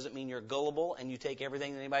things there doesn't mean you're gullible and you take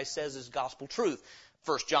everything that anybody says as gospel truth.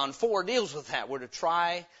 1 John 4 deals with that. We're to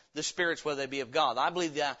try the spirits whether they be of God. I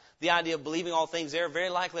believe the idea of believing all things there very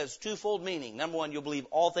likely has twofold meaning. Number one, you'll believe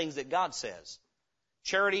all things that God says.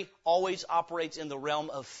 Charity always operates in the realm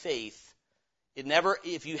of faith. It never,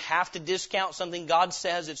 if you have to discount something God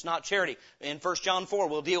says, it's not charity. In 1 John 4,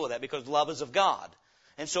 we'll deal with that because love is of God.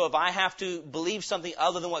 And so if I have to believe something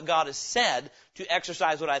other than what God has said to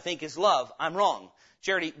exercise what I think is love, I'm wrong.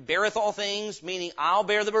 Charity beareth all things, meaning I'll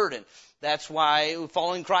bear the burden. That's why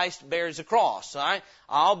following Christ bears the cross. All right?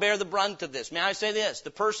 I'll bear the brunt of this. May I say this?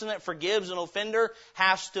 The person that forgives an offender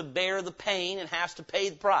has to bear the pain and has to pay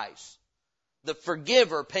the price. The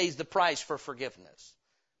forgiver pays the price for forgiveness.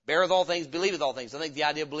 Beareth all things, believeth all things. I think the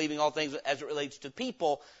idea of believing all things as it relates to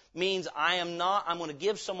people means I'm going to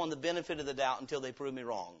give someone the benefit of the doubt until they prove me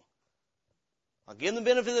wrong. I'll give them the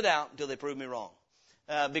benefit of the doubt until they prove me wrong.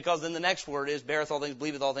 Because then the next word is beareth all things,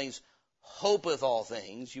 believeth all things, hopeth all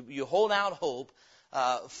things. You hold out hope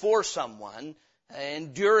for someone,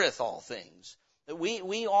 endureth all things.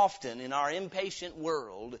 We often, in our impatient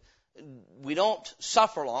world, we don't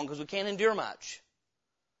suffer long because we can't endure much.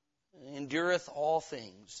 Endureth all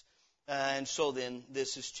things. And so then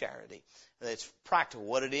this is charity. It's practical.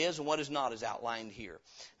 What it is and what is not is outlined here.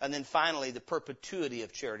 And then finally, the perpetuity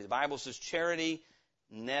of charity. The Bible says charity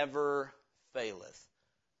never faileth.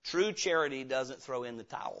 True charity doesn't throw in the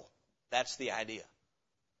towel. That's the idea.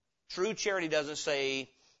 True charity doesn't say,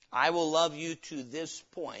 I will love you to this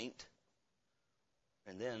point,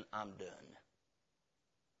 and then I'm done.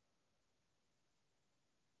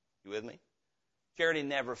 You with me? Charity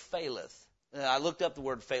never faileth. I looked up the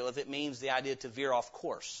word faileth. It means the idea to veer off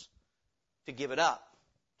course, to give it up,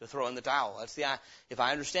 to throw in the towel. That's if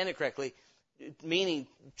I understand it correctly, meaning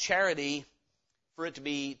charity, for it to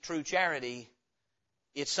be true charity,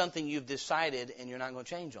 it's something you've decided and you're not going to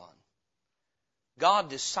change on. God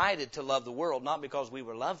decided to love the world not because we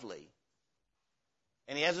were lovely,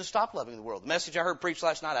 and He hasn't stopped loving the world. The message I heard preached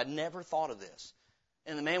last night, I'd never thought of this.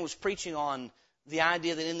 And the man was preaching on the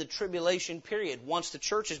idea that in the tribulation period, once the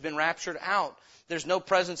church has been raptured out, there's no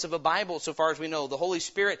presence of a Bible so far as we know. The Holy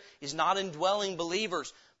Spirit is not indwelling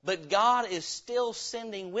believers, but God is still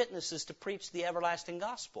sending witnesses to preach the everlasting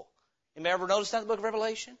gospel. Anybody ever noticed that in the book of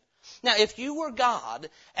Revelation? Now, if you were God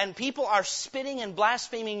and people are spitting and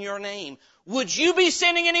blaspheming your name, would you be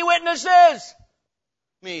sending any witnesses?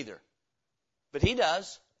 Me either. But He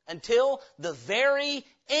does. Until the very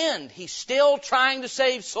end, He's still trying to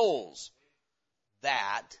save souls.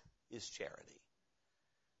 That is charity.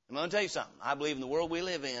 I'm going to tell you something. I believe in the world we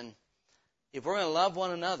live in, if we're going to love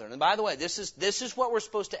one another, and by the way, this is what we're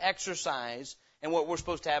supposed to exercise and what we're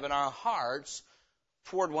supposed to have in our hearts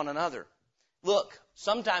toward one another. Look,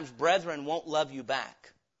 sometimes brethren won't love you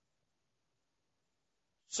back.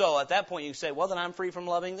 So at that point you can say, well, then I'm free from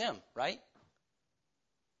loving them, right?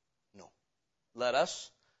 No. Let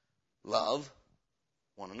us love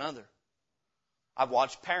one another. I've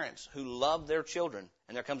watched parents who love their children,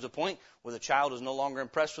 and there comes a point where the child is no longer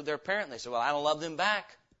impressed with their parent. And they say, well, I don't love them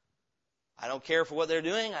back. I don't care for what they're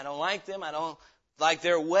doing. I don't like them. I don't like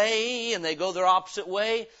their way, and they go their opposite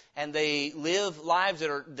way, and they live lives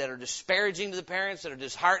that are disparaging to the parents, that are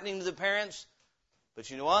disheartening to the parents. But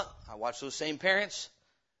you know what? I watch those same parents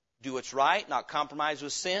do what's right, not compromise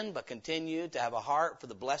with sin, but continue to have a heart for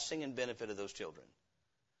the blessing and benefit of those children.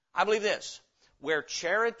 I believe this. Where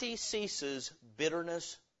charity ceases,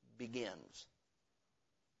 bitterness begins.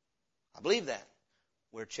 I believe that.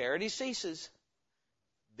 Where charity ceases,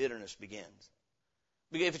 bitterness begins.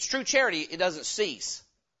 Because if it's true charity, it doesn't cease.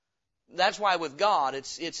 That's why with God,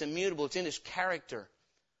 it's immutable. It's in His character.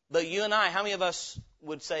 But you and I, how many of us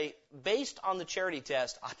would say, based on the charity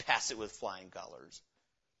test, I pass it with flying colors.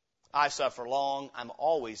 I suffer long. I'm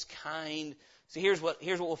always kind. See, here's what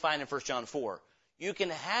we'll find in 1 John 4. You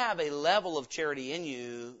can have a level of charity in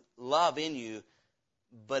you, love in you,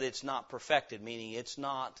 but it's not perfected, meaning it's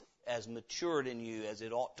not as matured in you as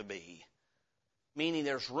it ought to be. Meaning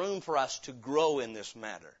there's room for us to grow in this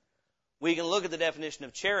matter. We can look at the definition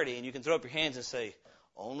of charity and you can throw up your hands and say,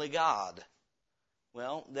 only God.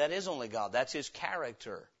 Well, that is only God. That's His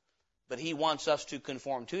character. But He wants us to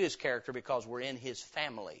conform to His character because we're in His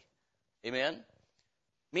family. Amen?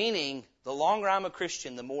 Meaning, the longer I'm a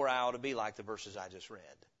Christian, the more I ought to be like the verses I just read.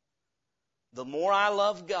 The more I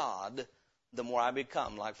love God, the more I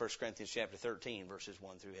become like 1 Corinthians chapter 13, verses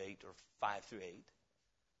 1 through 8 or 5 through 8.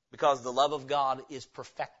 Because the love of God is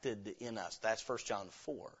perfected in us. That's 1 John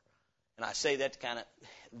 4. And I say that to kind of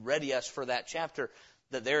ready us for that chapter,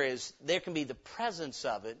 that there can be the presence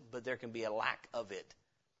of it, but there can be a lack of it.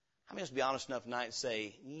 How many of us be honest enough tonight and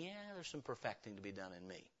say, yeah, there's some perfecting to be done in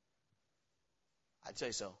me? I'd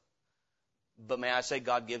say so. But may I say,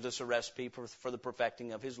 God gives us a recipe for the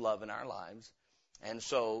perfecting of His love in our lives. And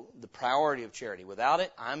so the priority of charity. Without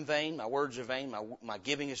it, I'm vain, my words are vain, my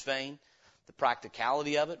giving is vain. The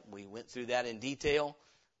practicality of it, we went through that in detail.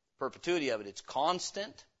 Perpetuity of it, it's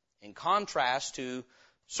constant. In contrast to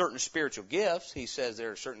certain spiritual gifts, he says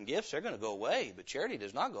there are certain gifts, they're going to go away, but charity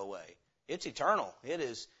does not go away. It's eternal. It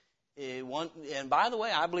is one. And by the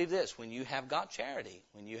way, I believe this, when you have got charity,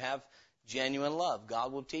 when you have genuine love,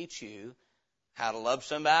 God will teach you how to love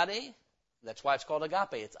somebody. That's why it's called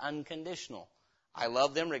agape. It's unconditional. I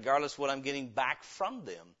love them regardless of what I'm getting back from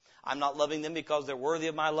them. I'm not loving them because they're worthy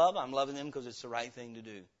of my love. I'm loving them because it's the right thing to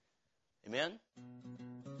do. Amen?